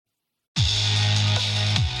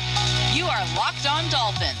are Locked On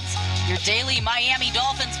Dolphins, your daily Miami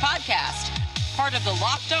Dolphins podcast, part of the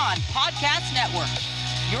Locked On Podcast Network,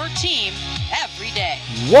 your team every day.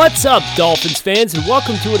 What's up, Dolphins fans, and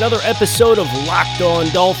welcome to another episode of Locked On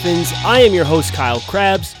Dolphins. I am your host, Kyle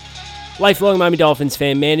Krabs, lifelong Miami Dolphins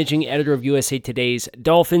fan, managing editor of USA Today's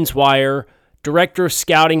Dolphins Wire, director of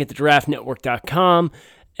scouting at thedraftnetwork.com,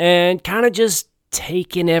 and kind of just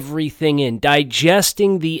taking everything in,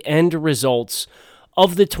 digesting the end results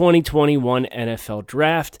of the 2021 NFL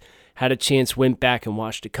Draft. Had a chance, went back and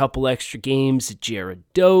watched a couple extra games at Jared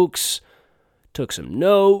Dokes, took some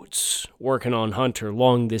notes, working on Hunter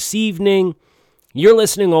Long this evening. You're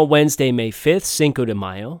listening on Wednesday, May 5th, Cinco de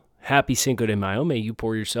Mayo. Happy Cinco de Mayo. May you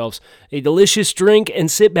pour yourselves a delicious drink and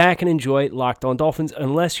sit back and enjoy Locked On Dolphins,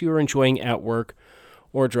 unless you're enjoying at work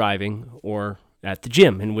or driving or at the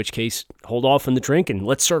gym, in which case, hold off on the drink and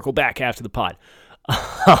let's circle back after the pod.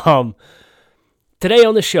 Today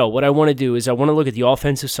on the show, what I want to do is I want to look at the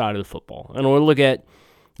offensive side of the football. And I want to look at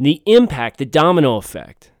the impact, the domino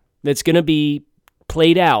effect that's going to be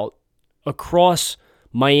played out across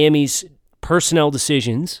Miami's personnel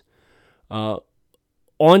decisions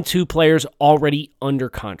onto players already under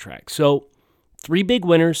contract. So 3 big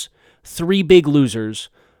winners, 3 big losers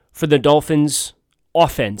for the Dolphins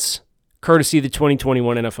offense, courtesy of the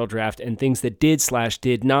 2021 NFL Draft, and things that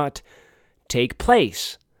did not take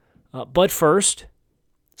place. But first,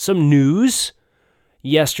 some news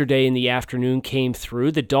yesterday in the afternoon came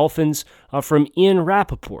through. The Dolphins from Ian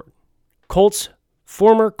Rappaport.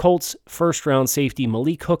 Former Colts first-round safety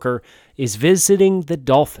Malik Hooker is visiting the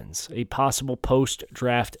Dolphins, a possible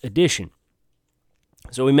post-draft addition.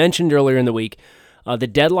 So we mentioned earlier in the week, the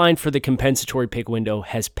deadline for the compensatory pick window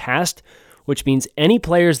has passed, which means any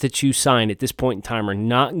players that you sign at this point in time are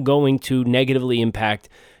not going to negatively impact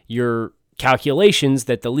your calculations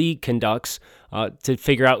that the league conducts to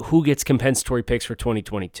figure out who gets compensatory picks for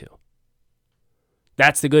 2022.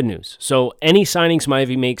 That's the good news. So any signings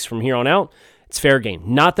Miami makes from here on out, it's fair game.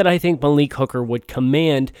 Not that I think Malik Hooker would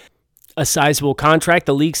command a sizable contract.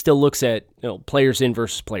 The league still looks at players in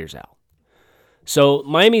versus players out. So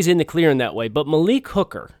Miami's in the clear in that way. But Malik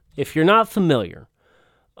Hooker, if you're not familiar,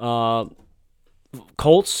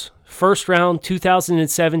 Colts, first round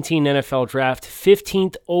 2017 NFL Draft,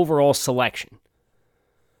 15th overall selection.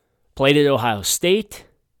 Played at Ohio State.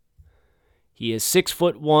 He is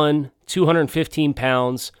 6'1", 215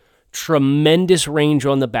 pounds, tremendous range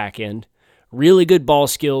on the back end, really good ball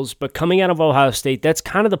skills, but coming out of Ohio State, that's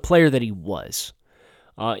kind of the player that he was.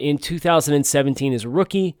 In 2017 as a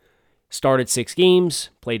rookie, started 6 games,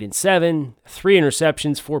 played in 7, 3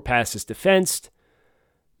 interceptions, 4 passes defensed,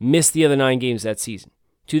 missed the other 9 games that season.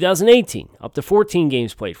 2018, up to 14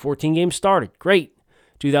 games played, 14 games started, great.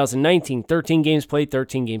 2019, 13 games played,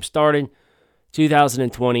 13 games started.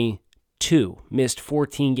 2022, missed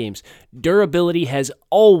 14 games. Durability has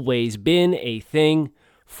always been a thing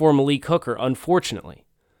for Malik Hooker, unfortunately.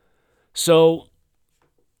 So,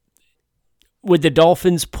 would the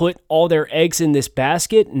Dolphins put all their eggs in this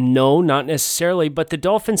basket? No, not necessarily. But the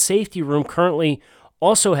Dolphins safety room currently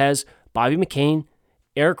also has Bobby McCain,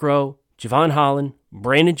 Eric Rowe, Javon Holland,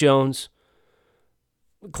 Brandon Jones,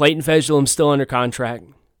 Clayton Fejedelem still under contract.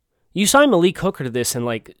 You sign Malik Hooker to this and,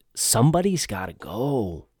 somebody's got to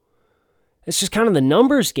go. It's just kind of the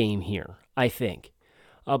numbers game here, I think.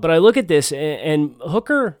 But I look at this, and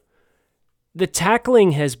Hooker, the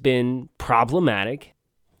tackling has been problematic.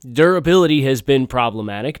 Durability has been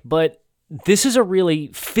problematic, but this is a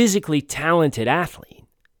really physically talented athlete.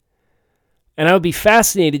 And I would be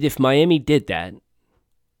fascinated if Miami did that,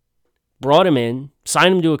 brought him in,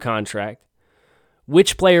 signed him to a contract,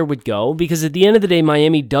 which player would go, because at the end of the day,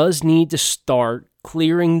 Miami does need to start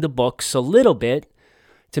clearing the books a little bit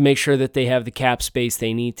to make sure that they have the cap space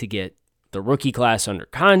they need to get the rookie class under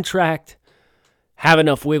contract, have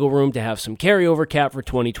enough wiggle room to have some carryover cap for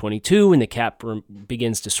 2022 when the cap room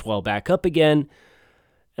begins to swell back up again.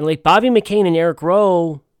 And Bobby McCain and Eric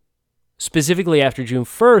Rowe, specifically after June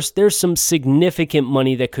 1st, there's some significant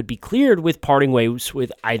money that could be cleared with parting ways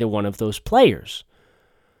with either one of those players.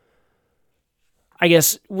 I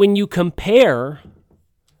guess when you compare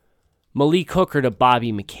Malik Hooker to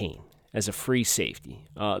Bobby McCain as a free safety,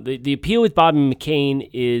 the appeal with Bobby McCain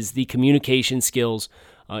is the communication skills.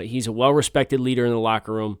 He's a well-respected leader in the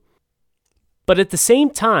locker room. But at the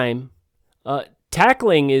same time,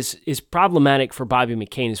 tackling is problematic for Bobby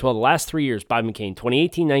McCain as well. The last 3 years, Bobby McCain,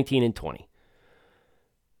 2018, 19, and 20.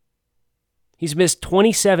 He's missed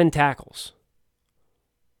 27 tackles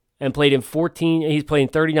and played in 14. He's played in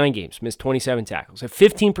 39 games, missed 27 tackles. A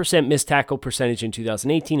 15% missed tackle percentage in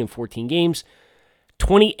 2018 in 14 games.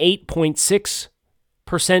 28.6%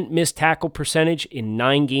 missed tackle percentage in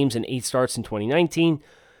 9 games and 8 starts in 2019,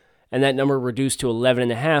 and that number reduced to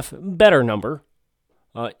 11.5, better number,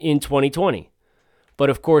 in 2020. But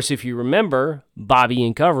of course, if you remember, Bobby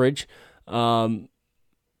in coverage, down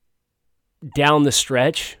the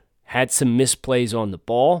stretch, had some misplays on the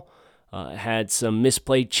ball, had some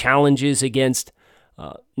misplayed challenges against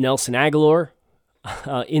Nelson Aguilar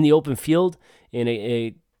in the open field in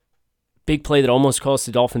a big play that almost cost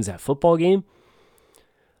the Dolphins that football game.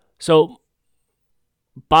 So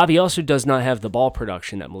Bobby also does not have the ball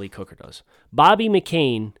production that Malik Hooker does. Bobby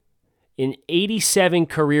McCain, in 87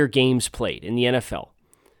 career games played in the NFL,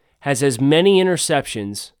 has as many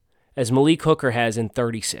interceptions as Malik Hooker has in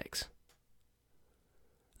 36.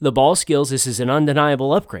 The ball skills, this is an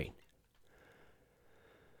undeniable upgrade.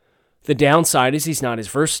 The downside is he's not as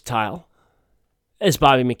versatile as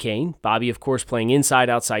Bobby McCain. Bobby, of course, playing inside,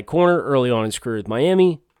 outside corner early on in his career with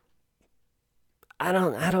Miami. I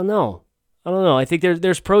don't know. I think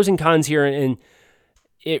there's pros and cons here, and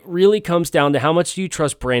it really comes down to how much do you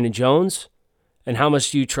trust Brandon Jones and how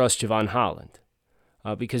much do you trust Jevon Holland?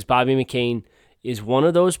 Because Bobby McCain is one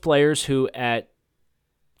of those players who, at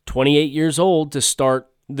 28 years old to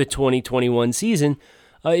start the 2021 season,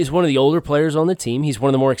 is one of the older players on the team. He's one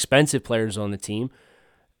of the more expensive players on the team.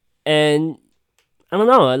 And I don't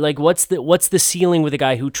know, like what's the ceiling with a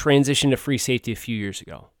guy who transitioned to free safety a few years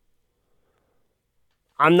ago?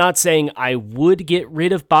 I'm not saying I would get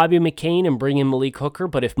rid of Bobby McCain and bring in Malik Hooker,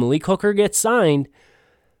 but if Malik Hooker gets signed,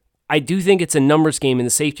 I do think it's a numbers game in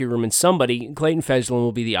the safety room, and Clayton Fejedelem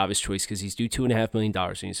will be the obvious choice because he's due $2.5 million,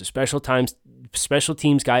 and he's a special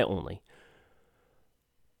teams guy only.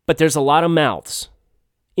 But there's a lot of mouths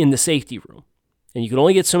in the safety room, and you can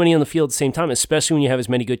only get so many on the field at the same time, especially when you have as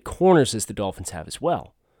many good corners as the Dolphins have as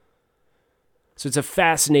well. So it's a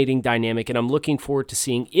fascinating dynamic, and I'm looking forward to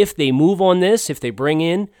seeing if they move on this, if they bring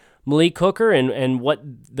in Malik Hooker, and what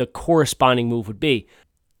the corresponding move would be.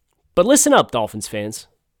 But listen up, Dolphins fans.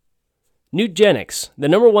 Nugenix, the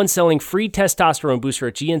number one selling free testosterone booster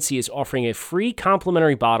at GNC, is offering a free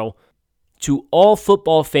complimentary bottle to all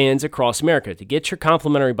football fans across America. To get your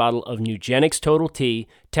complimentary bottle of Nugenix Total T,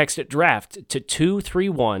 text DRAFT to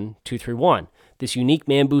 231-231. This unique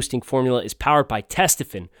man-boosting formula is powered by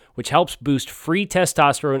Testofen, which helps boost free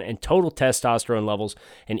testosterone and total testosterone levels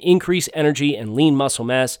and increase energy and lean muscle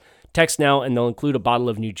mass. Text now and they'll include a bottle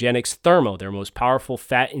of Nugenix Thermo, their most powerful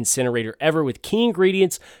fat incinerator ever, with key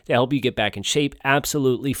ingredients to help you get back in shape,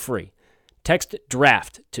 absolutely free. Text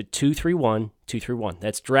DRAFT to 231-231.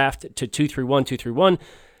 That's DRAFT to 231-231.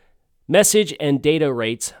 Message and data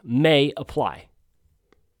rates may apply.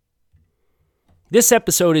 This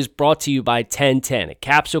episode is brought to you by 1010, a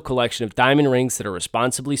capsule collection of diamond rings that are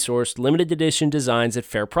responsibly sourced, limited edition designs at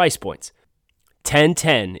fair price points.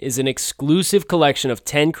 1010 is an exclusive collection of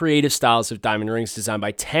 10 creative styles of diamond rings designed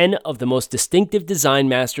by 10 of the most distinctive design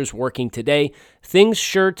masters working today, things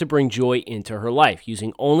sure to bring joy into her life.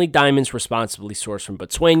 Using only diamonds responsibly sourced from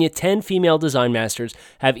Botswana, 10 female design masters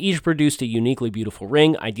have each produced a uniquely beautiful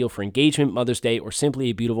ring, ideal for engagement, Mother's Day, or simply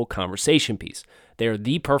a beautiful conversation piece. They are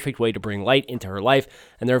the perfect way to bring light into her life,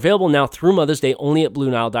 and they're available now through Mother's Day only at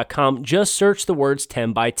BlueNile.com. Just search the words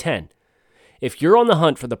 10 by 10. If you're on the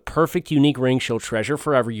hunt for the perfect unique ring she'll treasure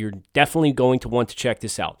forever, you're definitely going to want to check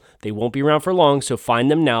this out. They won't be around for long, so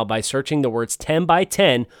find them now by searching the words 10 by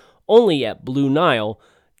 10 only at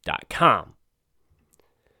BlueNile.com.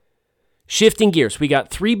 Shifting gears, we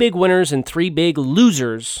got 3 big winners and 3 big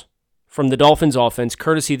losers from the Dolphins offense,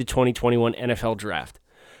 courtesy of the 2021 NFL Draft.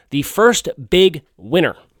 The first big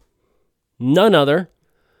winner, none other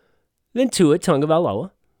than Tua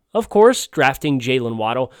Tagovailoa. Of course, drafting Jalen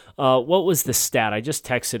Waddle. What was the stat? I just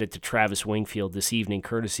texted it to Travis Wingfield this evening,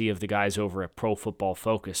 courtesy of the guys over at Pro Football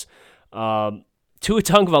Focus. Tua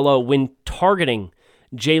Tagovailoa, when targeting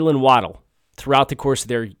Jalen Waddle throughout the course of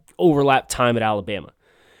their overlap time at Alabama,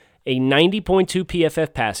 a 90.2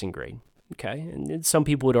 PFF passing grade. Okay, and some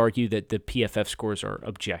people would argue that the PFF scores are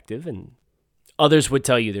objective, and others would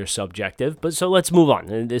tell you they're subjective, but so let's move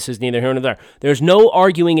on. This is neither here nor there. There's no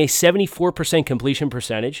arguing a 74% completion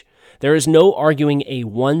percentage. There is no arguing a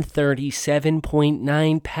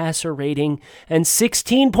 137.9 passer rating and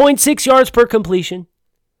 16.6 yards per completion.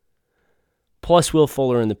 Plus Will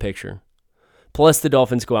Fuller in the picture. Plus the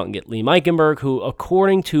Dolphins go out and get Liam Eichenberg, who,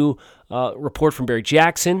 according to a report from Barry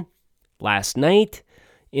Jackson last night,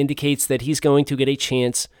 indicates that he's going to get a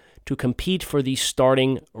chance to compete for the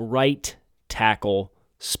starting right tackle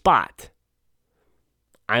spot.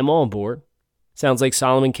 I'm on board. Sounds like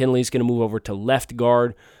Solomon Kinley's going to move over to left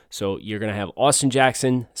guard. So you're going to have Austin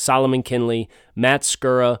Jackson, Solomon Kinley, Matt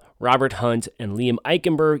Skura, Robert Hunt, and Liam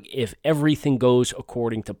Eichenberg if everything goes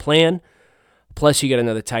according to plan. Plus, you get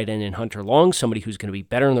another tight end in Hunter Long, somebody who's going to be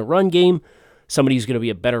better in the run game, somebody who's going to be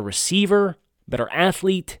a better receiver, better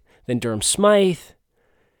athlete than Durham Smythe.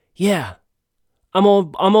 Yeah, I'm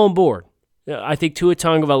on board. I think Tua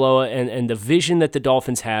Tagovailoa and the vision that the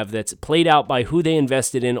Dolphins have that's played out by who they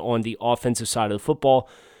invested in on the offensive side of the football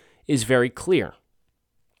is very clear.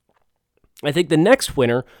 I think the next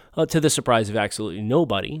winner, to the surprise of absolutely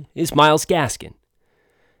nobody, is Myles Gaskin.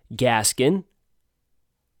 Gaskin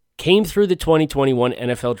came through the 2021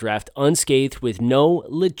 NFL Draft unscathed with no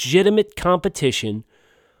legitimate competition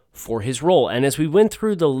for his role. And as we went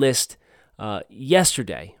through the list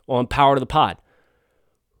yesterday on Power to the Pod,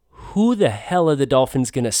 who the hell are the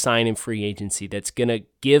Dolphins going to sign in free agency that's going to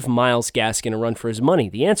give Myles Gaskin a run for his money?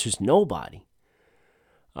 The answer is nobody.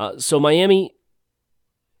 So Miami,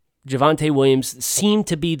 Javonte Williams seemed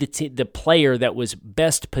to be the player that was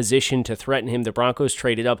best positioned to threaten him. The Broncos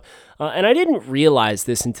traded up. And I didn't realize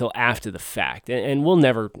this until after the fact. And we'll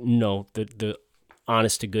never know the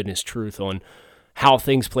honest-to-goodness truth on how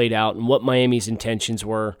things played out and what Miami's intentions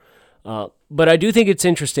were. But I do think it's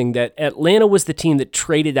interesting that Atlanta was the team that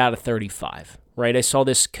traded out of 35, right? I saw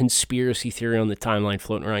this conspiracy theory on the timeline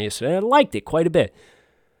floating around yesterday. I liked it quite a bit.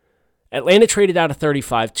 Atlanta traded out of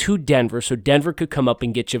 35 to Denver so Denver could come up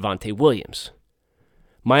and get Javonte Williams.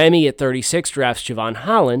 Miami at 36 drafts Javon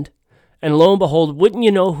Holland, and lo and behold, wouldn't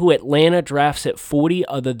you know who Atlanta drafts at 40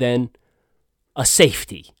 other than a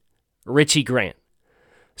safety, Richie Grant.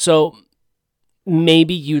 So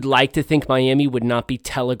maybe you'd like to think Miami would not be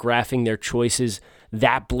telegraphing their choices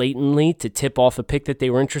that blatantly to tip off a pick that they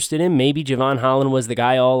were interested in. Maybe Javon Holland was the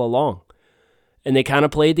guy all along. And they kind of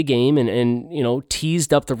played the game and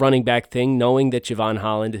teased up the running back thing, knowing that Javon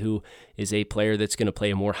Holland, who is a player that's going to play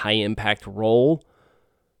a more high-impact role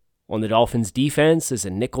on the Dolphins' defense as a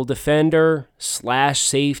nickel defender,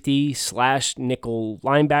 /safety, /nickel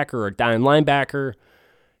linebacker or dime linebacker,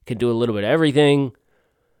 can do a little bit of everything.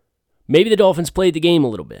 Maybe the Dolphins played the game a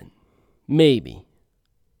little bit. Maybe.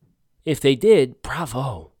 If they did,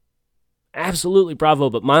 bravo. Absolutely bravo.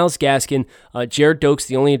 But Myles Gaskin, Jared Doak's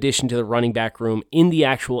the only addition to the running back room in the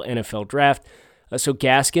actual NFL draft. So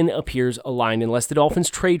Gaskin appears aligned unless the Dolphins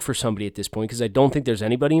trade for somebody at this point, because I don't think there's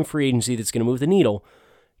anybody in free agency that's going to move the needle.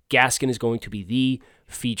 Gaskin is going to be the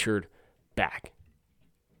featured back.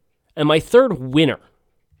 And my third winner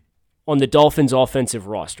on the Dolphins offensive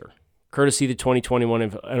roster, courtesy the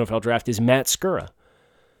 2021 NFL Draft, is Matt Skura.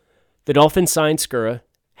 The Dolphins signed Skura,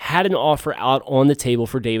 had an offer out on the table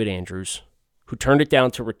for David Andrews, who turned it down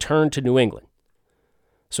to return to New England.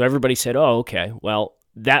 So everybody said, oh, okay, well,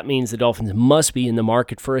 that means the Dolphins must be in the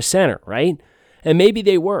market for a center, right? And maybe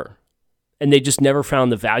they were, and they just never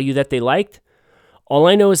found the value that they liked. All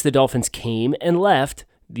I know is the Dolphins came and left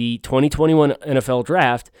the 2021 NFL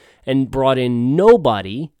Draft and brought in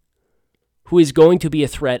nobody who is going to be a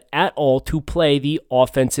threat at all to play the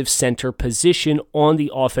offensive center position on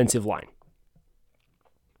the offensive line.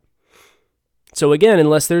 So again,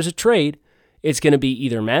 unless there's a trade, it's going to be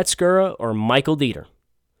either Matt Skura or Michael Dieter.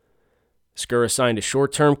 Skura signed a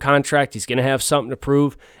short-term contract. He's going to have something to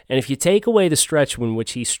prove. And if you take away the stretch in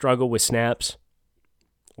which he struggled with snaps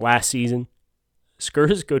last season,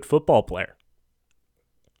 Skura's a good football player.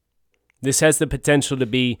 This has the potential to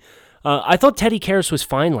be... I thought Teddy Karras was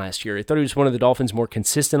fine last year. I thought he was one of the Dolphins' more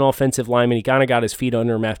consistent offensive linemen. He kind of got his feet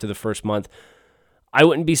under him after the first month. I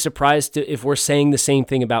wouldn't be surprised if we're saying the same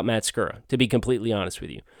thing about Matt Skura, to be completely honest with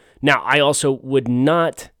you. Now, I also would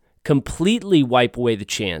not completely wipe away the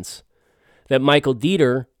chance that Michael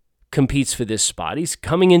Dieter competes for this spot. He's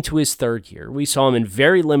coming into his third year. We saw him in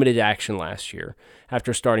very limited action last year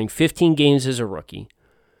after starting 15 games as a rookie.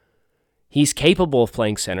 He's capable of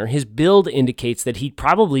playing center. His build indicates that he'd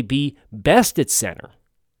probably be best at center,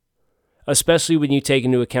 especially when you take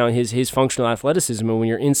into account his functional athleticism. And when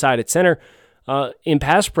you're inside at center, in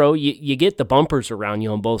pass pro, you get the bumpers around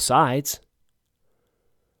you on both sides.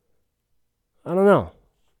 I don't know.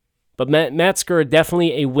 But Matt Skura,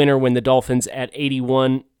 definitely a winner when the Dolphins at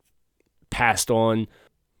 81 passed on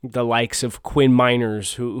the likes of Quinn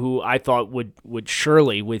Miners, who I thought would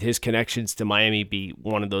surely, with his connections to Miami, be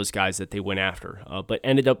one of those guys that they went after. But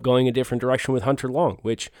ended up going a different direction with Hunter Long,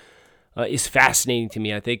 which is fascinating to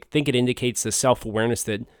me. I think it indicates the self-awareness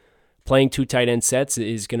that playing two tight end sets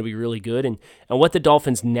is going to be really good. And what the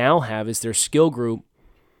Dolphins now have is their skill group.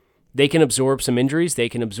 They can absorb some injuries. They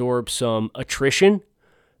can absorb some attrition.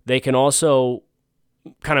 They can also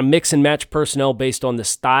kind of mix and match personnel based on the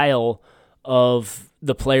style of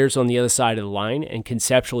the players on the other side of the line and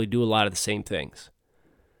conceptually do a lot of the same things.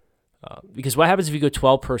 Because what happens if you go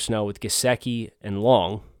 12 personnel with Gesicki and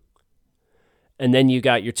Long, and then you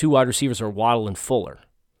got your two wide receivers are Waddle and Fuller?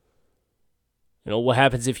 What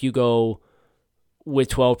happens if you go with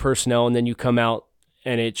 12 personnel and then you come out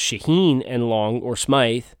and it's Shaheen and Long or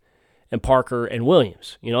Smythe and Parker and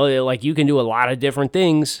Williams? You can do a lot of different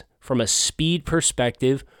things from a speed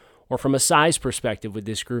perspective or from a size perspective with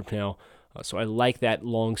this group now. So I like that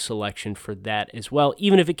Long selection for that as well,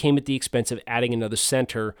 even if it came at the expense of adding another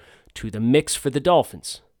center to the mix for the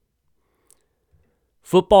Dolphins.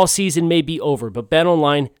 Football season may be over, but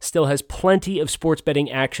BetOnline still has plenty of sports betting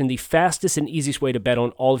action, the fastest and easiest way to bet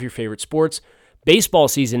on all of your favorite sports. Baseball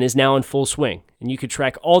season is now in full swing, and you can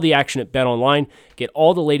track all the action at BetOnline. Get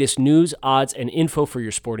all the latest news, odds, and info for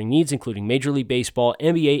your sporting needs, including Major League Baseball,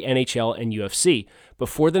 NBA, NHL, and UFC.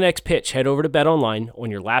 Before the next pitch, head over to BetOnline on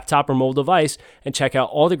your laptop or mobile device and check out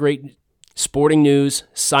all the great sporting news,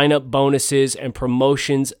 sign-up bonuses, and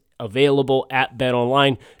promotions available at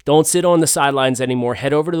BetOnline. Don't sit on the sidelines anymore.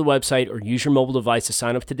 Head over to the website or use your mobile device to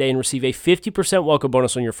sign up today and receive a 50% welcome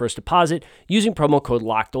bonus on your first deposit using promo code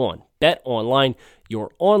LOCKEDON. BetOnline,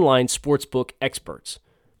 your online sportsbook experts.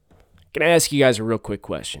 Can I ask you guys a real quick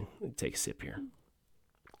question? Let me take a sip here.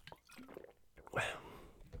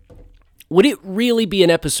 Would it really be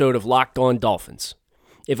an episode of Locked On Dolphins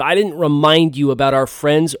if I didn't remind you about our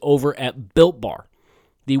friends over at Built Bar,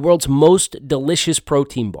 the world's most delicious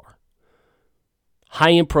protein bar?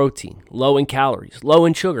 High in protein, low in calories, low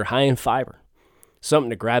in sugar, high in fiber. Something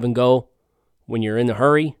to grab and go when you're in a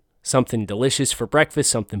hurry. Something delicious for breakfast,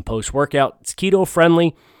 something post-workout. It's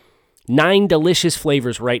keto-friendly. 9 delicious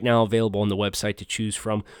flavors right now available on the website to choose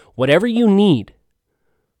from. Whatever you need,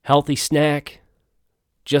 healthy snack,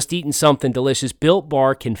 just eating something delicious, Built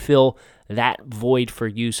Bar can fill that void for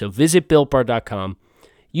you. So visit BuiltBar.com.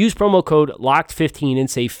 Use promo code LOCKED15 and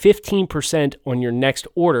save 15% on your next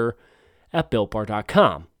order at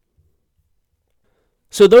BuiltBar.com.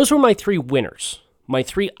 So those were my 3 winners. My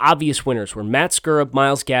 3 obvious winners were Matt Skurrub,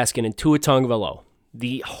 Myles Gaskin, and Tua Tagovailoa,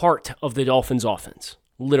 the heart of the Dolphins' offense.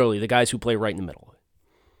 Literally, the guys who play right in the middle of it.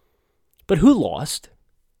 But who lost?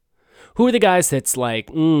 Who are the guys that's like,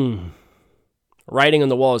 writing on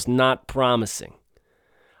the wall is not promising?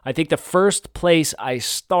 I think the first place I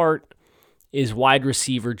start is wide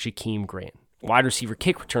receiver Jakeem Grant. Wide receiver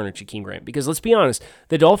kick returner Jakeem Grant. Because let's be honest,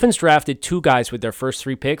 the Dolphins drafted 2 guys with their first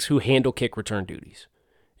 3 picks who handle kick return duties.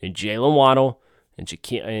 And Jalen Waddle and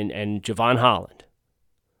Jevon Holland.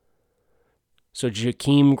 So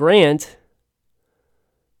Jakeem Grant,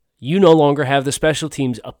 you no longer have the special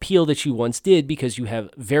teams appeal that you once did because you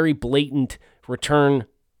have very blatant return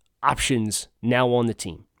options now on the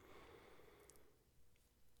team.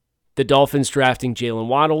 The Dolphins drafting Jalen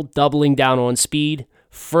Waddle, doubling down on speed,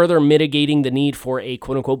 further mitigating the need for a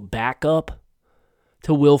quote-unquote backup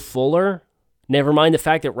to Will Fuller. Never mind the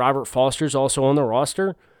fact that Robert Foster's also on the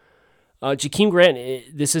roster. Jakeem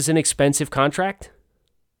Grant, this is an expensive contract.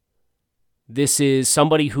 This is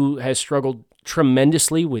somebody who has struggled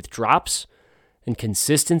tremendously with drops and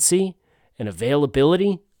consistency and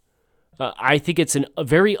availability. I think it's a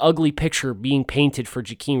very ugly picture being painted for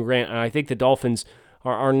Jakeem Grant, and I think the Dolphins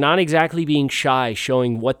are not exactly being shy,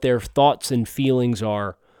 showing what their thoughts and feelings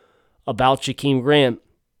are about Jakeem Grant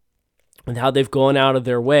and how they've gone out of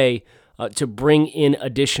their way to bring in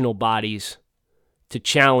additional bodies to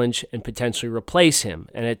challenge and potentially replace him.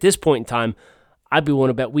 And at this point in time, I'd be willing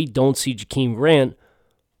to bet we don't see Jakeem Grant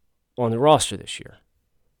on the roster this year.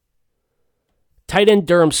 Tight end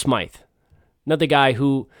Durham Smythe, another guy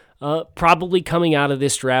who probably coming out of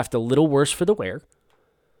this draft a little worse for the wear.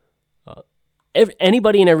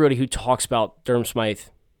 Anybody and everybody who talks about Durham Smythe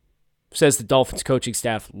says the Dolphins coaching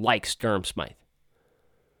staff likes Durham Smythe.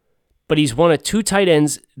 But he's one of 2 tight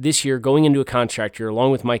ends this year going into a contract year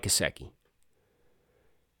along with Mike Gesicki.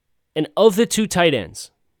 And of the 2 tight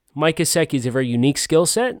ends, Mike Gesicki is a very unique skill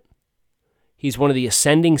set. He's one of the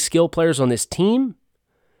ascending skill players on this team.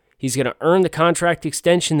 He's going to earn the contract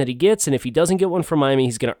extension that he gets, and if he doesn't get one from Miami,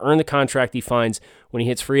 he's going to earn the contract he finds when he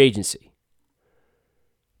hits free agency.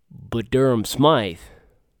 But Durham Smythe,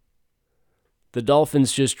 the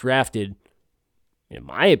Dolphins just drafted, in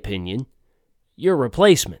my opinion, your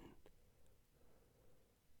replacement.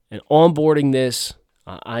 And onboarding this,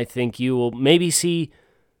 I think you will maybe see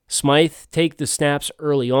Smythe take the snaps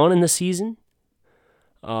early on in the season.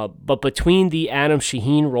 But between the Adam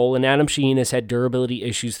Shaheen role, and Adam Shaheen has had durability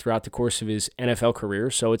issues throughout the course of his NFL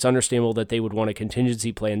career, so it's understandable that they would want a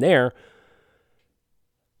contingency plan there.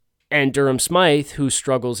 And Durham Smythe, who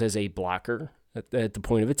struggles as a blocker at the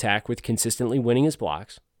point of attack with consistently winning his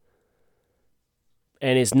blocks,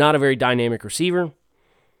 and is not a very dynamic receiver.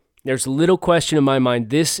 there's little question in my mind.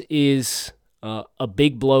 This is a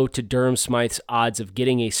big blow to Durham Smythe's odds of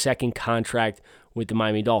getting a second contract with the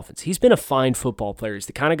Miami Dolphins. He's been a fine football player. He's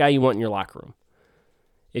the kind of guy you want in your locker room.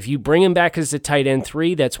 If you bring him back as a tight end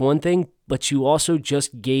 3, that's one thing, but you also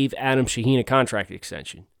just gave Adam Shaheen a contract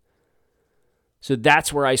extension. So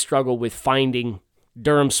that's where I struggle with finding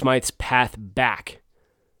Durham Smythe's path back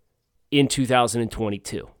in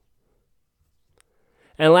 2022.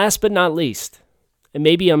 And last but not least, and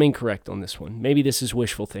maybe I'm incorrect on this one, maybe this is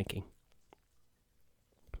wishful thinking,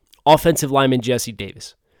 offensive lineman Jesse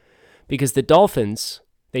Davis. Because the Dolphins,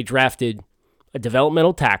 they drafted a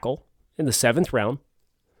developmental tackle in the 7th round.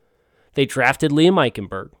 They drafted Liam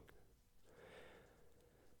Eichenberg.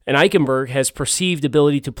 And Eichenberg has perceived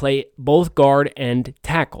ability to play both guard and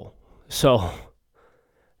tackle. So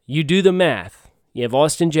you do the math. You have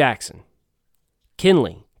Austin Jackson.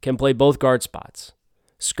 Kinley can play both guard spots.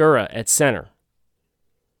 Skura at center.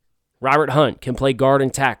 Robert Hunt can play guard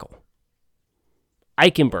and tackle.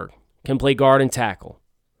 Eichenberg can play guard and tackle.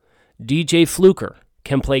 DJ Fluker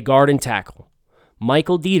can play guard and tackle.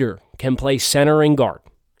 Michael Dieter can play center and guard.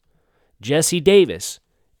 Jesse Davis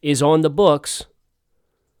is on the books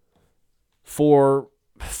for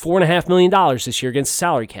 $4.5 million this year against the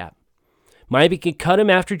salary cap. Miami could cut him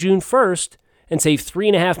after June 1st and save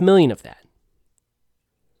 $3.5 million of that.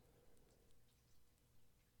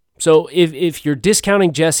 So if you're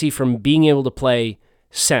discounting Jesse from being able to play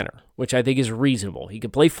center, which I think is reasonable, he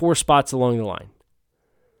could play 4 spots along the line.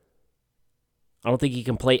 I don't think he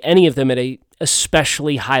can play any of them at a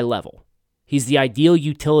especially high level. He's the ideal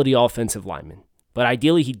utility offensive lineman, but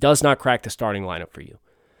ideally he does not crack the starting lineup for you.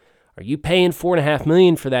 Are you paying $4.5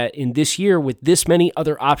 million for that in this year with this many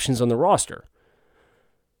other options on the roster?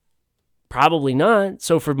 Probably not.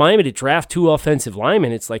 So for Miami to draft 2 offensive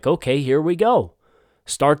linemen, it's like, okay, here we go.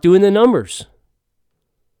 Start doing the numbers.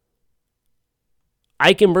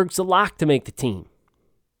 Eichenberg's the lock to make the team.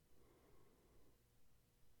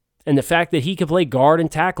 And the fact that he can play guard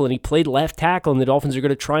and tackle, and he played left tackle, and the Dolphins are going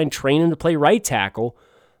to try and train him to play right tackle,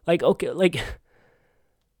 the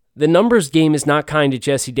numbers game is not kind to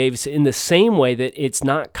Jesse Davis in the same way that it's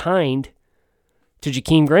not kind to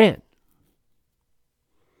Jakeem Grant.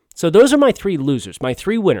 So those are my 3 losers, my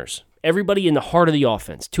 3 winners. Everybody in the heart of the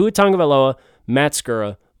offense. Tua Tagovailoa, Matt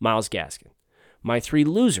Skura, Myles Gaskin. My 3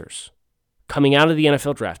 losers coming out of the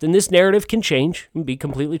NFL draft. And this narrative can change and be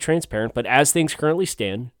completely transparent, but as things currently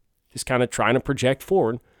stand, just kind of trying to project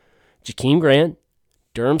forward, Jakeem Grant,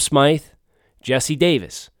 Durham Smythe, Jesse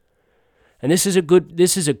Davis. And this is a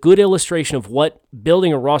good illustration of what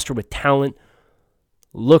building a roster with talent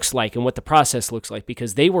looks like and what the process looks like,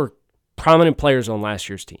 because they were prominent players on last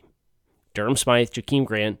year's team. Durham Smythe, Jakeem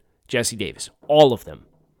Grant, Jesse Davis, all of them.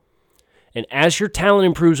 And as your talent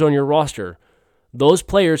improves on your roster, those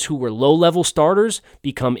players who were low-level starters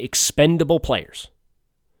become expendable players.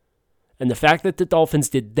 And the fact that the Dolphins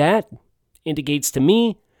did that indicates to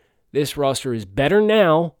me this roster is better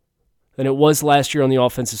now than it was last year on the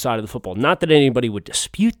offensive side of the football. Not that anybody would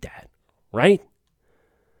dispute that, right?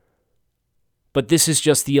 But this is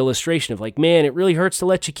just the illustration of man, it really hurts to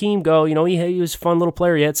let Jakeem go. You know, he was a fun little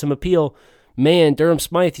player. He had some appeal. Man, Durham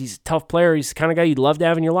Smythe, he's a tough player. He's the kind of guy you'd love to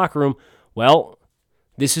have in your locker room. Well,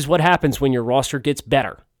 this is what happens when your roster gets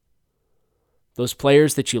better. Those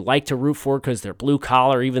players that you like to root for because they're blue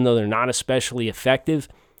collar, even though they're not especially effective,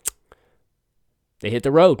 they hit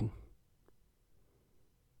the road.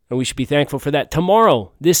 And we should be thankful for that.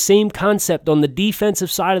 Tomorrow, this same concept on the defensive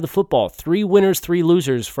side of the football. 3 winners, 3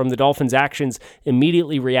 losers from the Dolphins' actions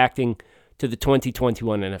immediately reacting to the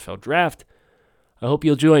 2021 NFL Draft. I hope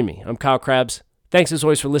you'll join me. I'm Kyle Krabs. Thanks as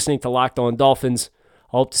always for listening to Locked On Dolphins.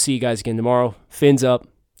 I hope to see you guys again tomorrow. Fins up.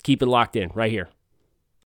 Keep it locked in right here.